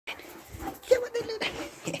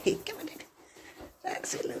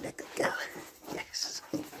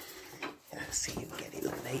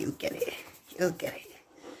You'll get it.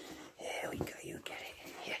 There we go, you get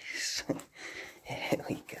it. Yes. There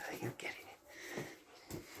we go, you get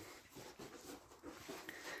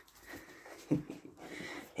it.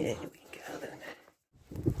 There we go, Luna.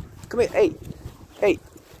 Come here, hey. Hey.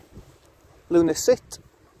 Luna, sit.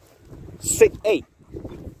 Sit, hey.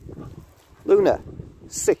 Luna,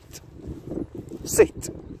 sit.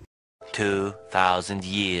 Sit. 2,000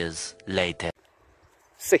 years later.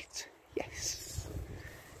 Sit. Yes.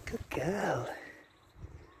 Good girl.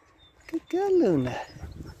 Good girl, Luna.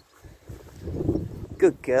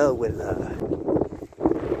 Good girl, Willow.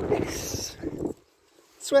 Yes.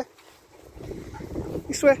 This way.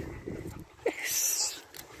 This way. Yes.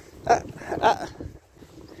 Come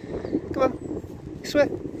on. This way.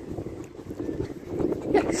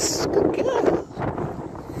 Yes. Good girl.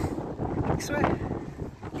 This way.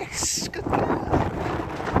 Yes. Good girl.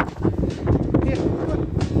 Here, come on.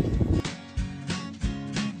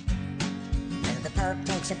 The Pope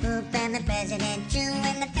takes a poop and the President too,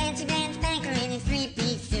 and the fancy pants banker in his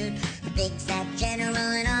three-piece suit, the big fat general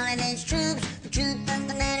and all of his troops. The truth of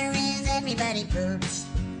the matter is everybody poops.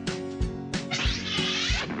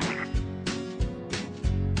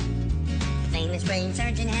 The famous brain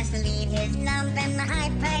surgeon has to leave his lump, and the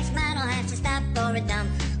high-priced model has to stop for a dump.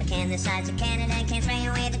 But can the sides of Canada can't spray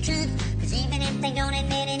away the truth, cause even if they don't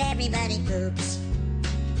admit it, everybody poops.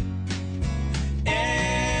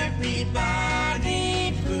 Everybody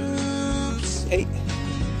poops. Hey.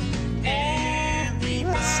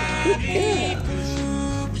 Everybody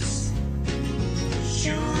poops.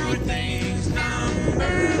 Sure things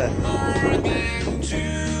number more than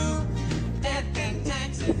two. Death and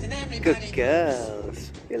taxes and everybody. Good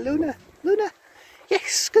girls. Yeah, Luna. Luna.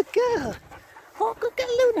 Yes, good girl. Oh, good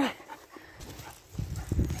girl, Luna.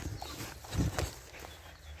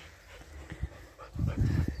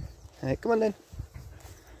 Alright, come on then.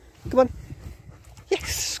 Come on.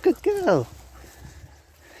 Yes, good girl.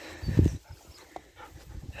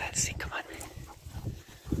 Let's see, come on.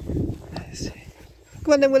 Let's see.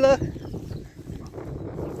 Come on then, Willow.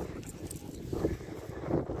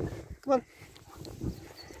 Come on.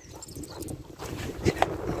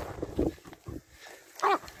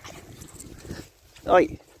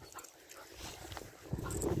 Oi.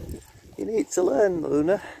 You need to learn,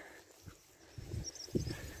 Luna.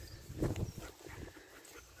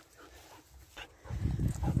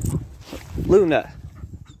 Luna.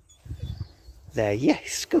 There,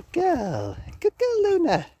 yes, good girl. Good girl,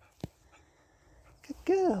 Luna. Good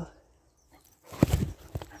girl.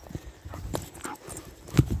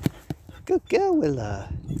 Good girl, Willow.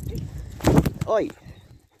 Oi.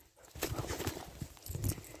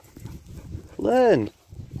 Learn.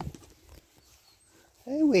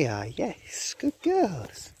 There we are, yes, good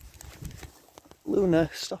girls. Luna,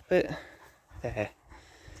 stop it. There.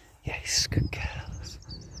 Yes, good girls.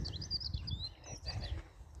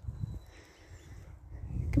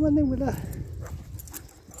 Come on then, Willow.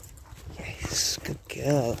 Yes, good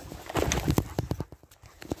girl.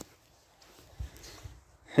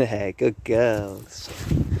 Good girls.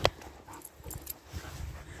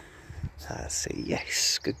 I see,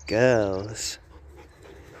 yes, good girls.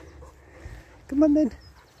 Come on then.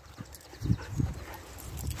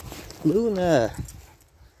 Luna.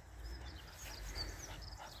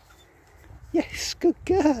 Yes, good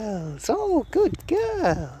girls. Oh, good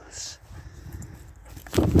girls.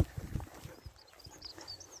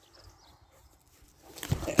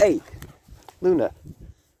 Hey, Luna,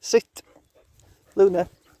 sit. Luna,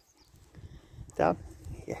 down.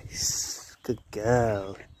 Yes, good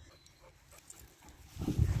girl.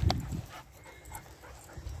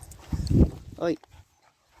 Oi.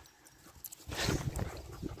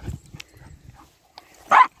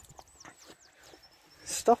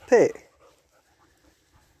 Stop it.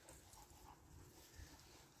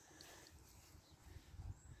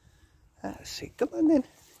 That's it. Come on then.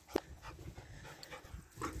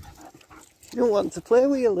 You don't want to play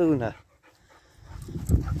with you, Luna.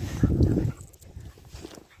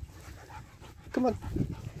 Come on.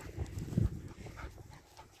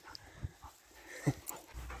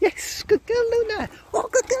 Yes, good girl, Luna. Oh,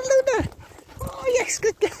 good girl, Luna. Oh, yes,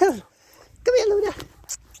 good girl. Come here, Luna.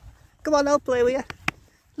 Come on, I'll play with you.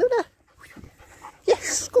 Luna.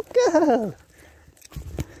 Yes, good girl.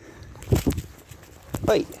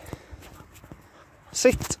 Right.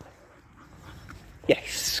 Sit.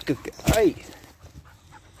 Yes, good girl. Right.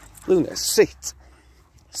 Luna, sit.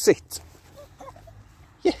 Sit.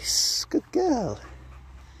 Yes, good girl.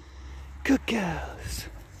 Good girls.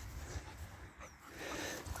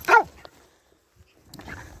 Ow!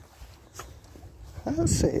 I'll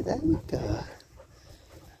say, there we go.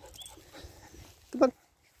 Come on.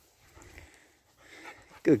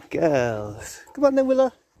 Good girls. Come on then, Willow.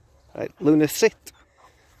 Right, Luna, sit.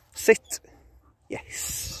 Sit.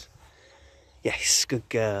 Yes. Yes, good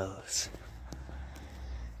girls.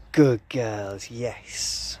 Good girls,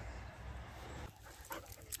 yes.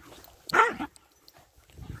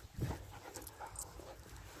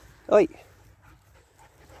 Oi.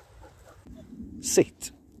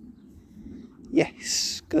 Sit.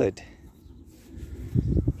 Yes, good.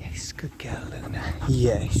 Yes, good girl, Luna.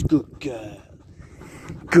 Yes, good girl.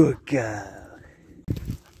 Good girl.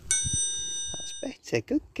 That's better,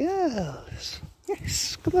 good girls.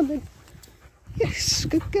 Yes, come on then. Yes,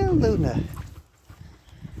 good girl, Luna.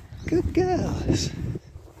 Good girls.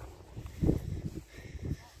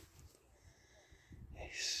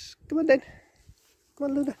 Yes, come on then. Come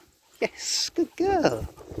on, Luna. Yes, good girl.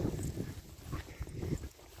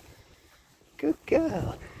 Good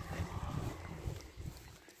girl.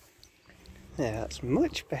 Yeah, that's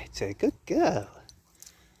much better. Good girl.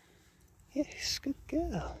 Yes, good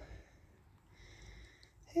girl.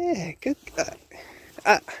 Yeah, good girl.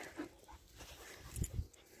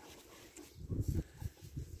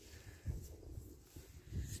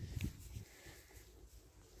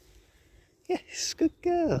 Yes, good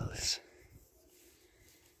girls.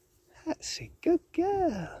 That's a good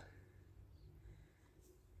girl.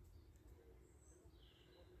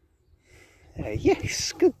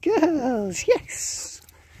 Yes, good girls. Yes.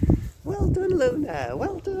 Well done, Luna.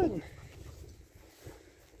 Well done.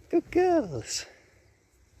 Good girls.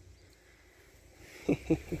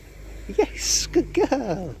 Yes, good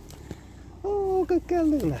girl. Oh, good girl,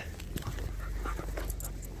 Luna.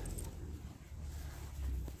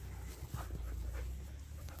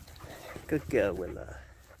 Good girl, Willow.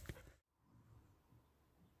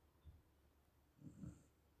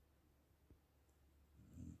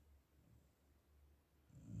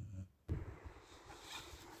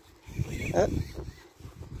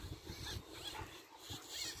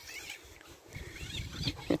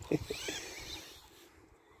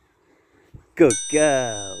 Good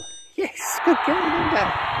girl. Yes, good girl,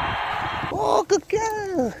 Luna. Oh, good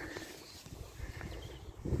girl.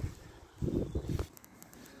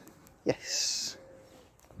 Yes.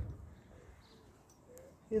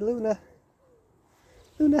 Hey, Luna.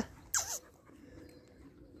 Luna.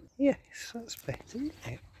 Yes, that's better, isn't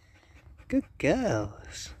it? Good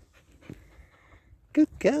girls.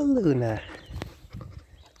 Good girl, Luna.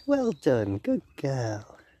 Well done, good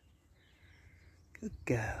girl. Good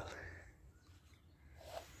girl.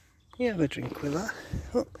 You have a drink, Willow.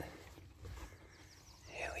 Oh.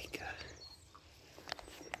 Here we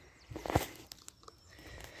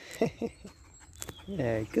go.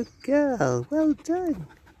 Yeah, good girl. Well done.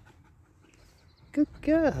 Good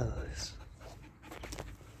girls.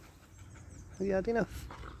 Have you had enough?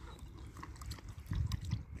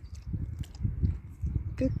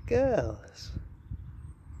 Good girls.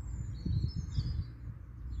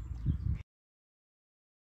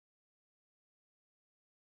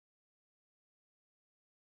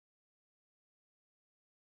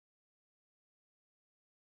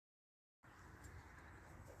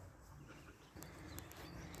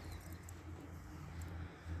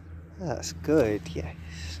 That's good,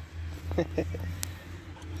 yes.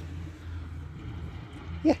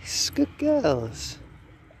 Yes, good girls.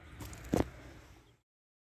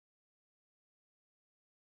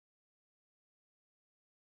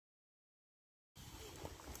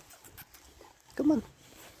 Come on.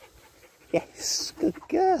 Yes, good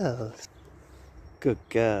girls. Good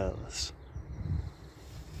girls.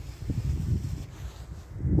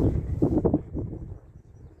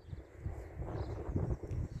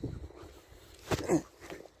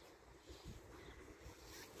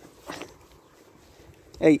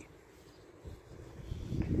 Hey.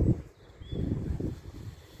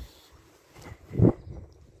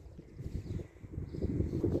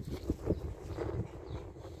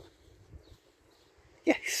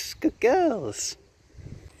 Yes, good girls.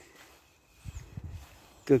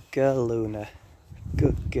 Good girl, Luna.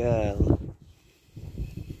 Good girl.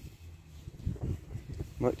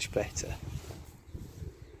 Much better.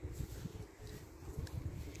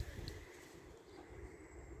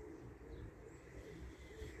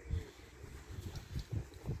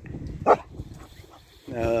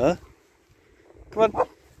 No. Come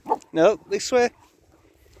on. No, this way.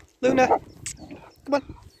 Luna. Come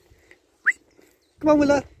on. Come on,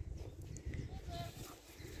 Willow.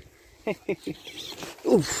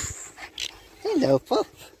 Oof. Hello, pup.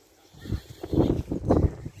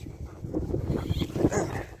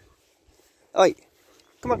 Oi.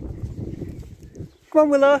 Come on. Come on,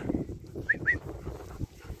 Willow.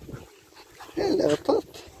 Hello, pup.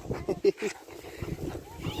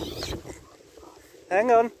 Hang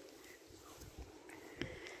on.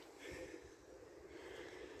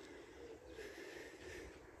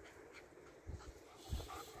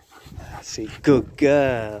 See, good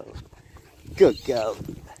girl. Good girl.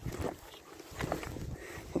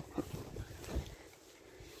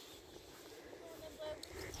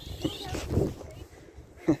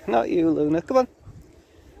 Not you, Luna. Come on.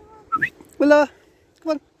 Willow.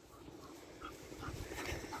 Come on.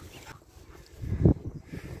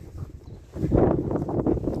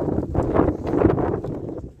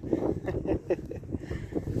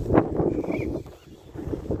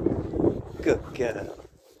 Good girl.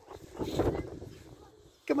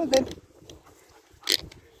 Come on then.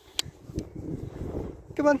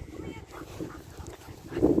 Come on.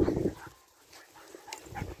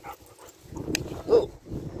 Oh.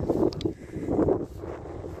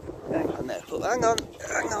 Hang on there. Oh, hang on.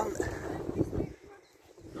 Hang on.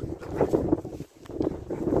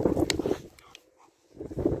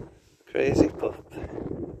 Crazy pup.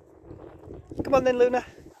 Come on then, Luna.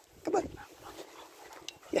 Come on.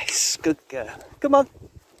 Yes, good girl. Come on.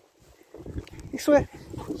 This way.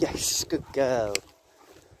 Yes, good girl.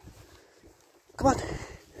 Come on.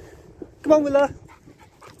 Come on, Willow.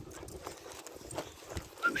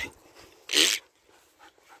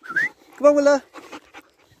 Come on, Willow.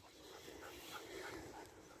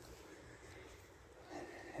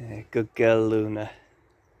 Good girl, Luna.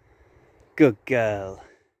 Good girl.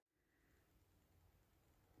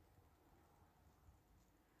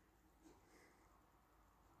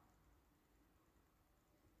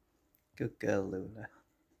 Good girl, Luna.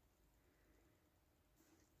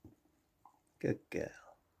 Good girl.